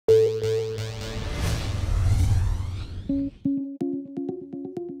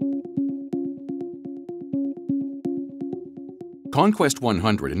Conquest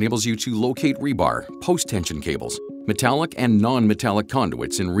 100 enables you to locate rebar, post-tension cables, metallic and non-metallic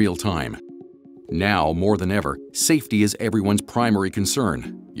conduits in real time. Now, more than ever, safety is everyone's primary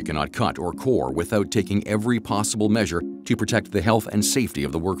concern. You cannot cut or core without taking every possible measure to protect the health and safety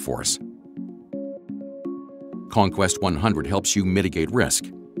of the workforce. Conquest 100 helps you mitigate risk,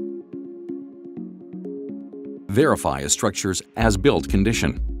 verify a structure's as-built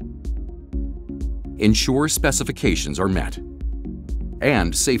condition, ensure specifications are met,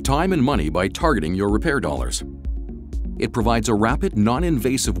 and save time and money by targeting your repair dollars. It provides a rapid,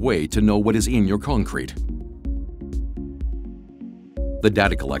 non-invasive way to know what is in your concrete. The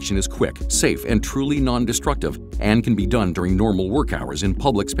data collection is quick, safe, and truly non-destructive, and can be done during normal work hours in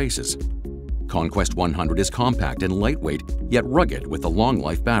public spaces. Conquest 100 is compact and lightweight, yet rugged with a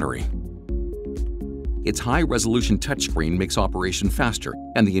long-life battery. Its high-resolution touchscreen makes operation faster,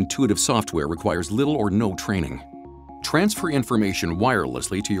 and the intuitive software requires little or no training. Transfer information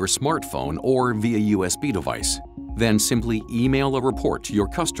wirelessly to your smartphone or via USB device. Then simply email a report to your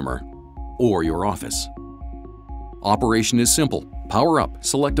customer or your office. Operation is simple. Power up,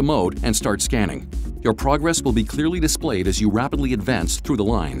 select a mode, and start scanning. Your progress will be clearly displayed as you rapidly advance through the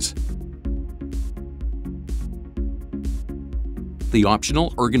lines. The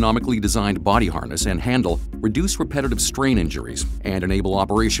optional, ergonomically designed body harness and handle reduce repetitive strain injuries and enable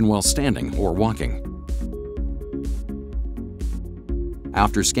operation while standing or walking.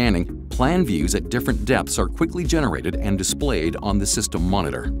 After scanning, plan views at different depths are quickly generated and displayed on the system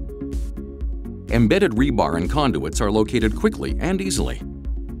monitor. Embedded rebar and conduits are located quickly and easily.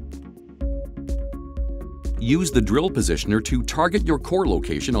 Use the drill positioner to target your core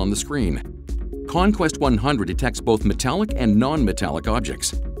location on the screen. Conquest 100 detects both metallic and non-metallic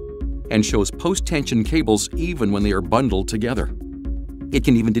objects and shows post-tension cables even when they are bundled together. It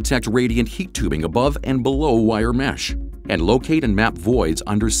can even detect radiant heat tubing above and below wire mesh and locate and map voids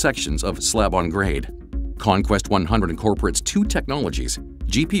under sections of slab-on-grade. Conquest 100 incorporates two technologies,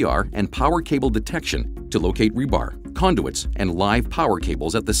 GPR and power cable detection, to locate rebar, conduits, and live power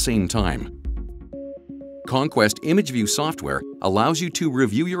cables at the same time. Conquest ImageView software allows you to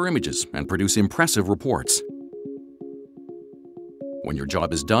review your images and produce impressive reports. When your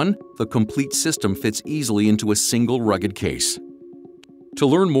job is done, the complete system fits easily into a single rugged case. To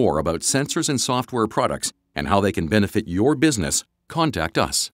learn more about sensors and software products and how they can benefit your business, contact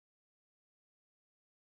us.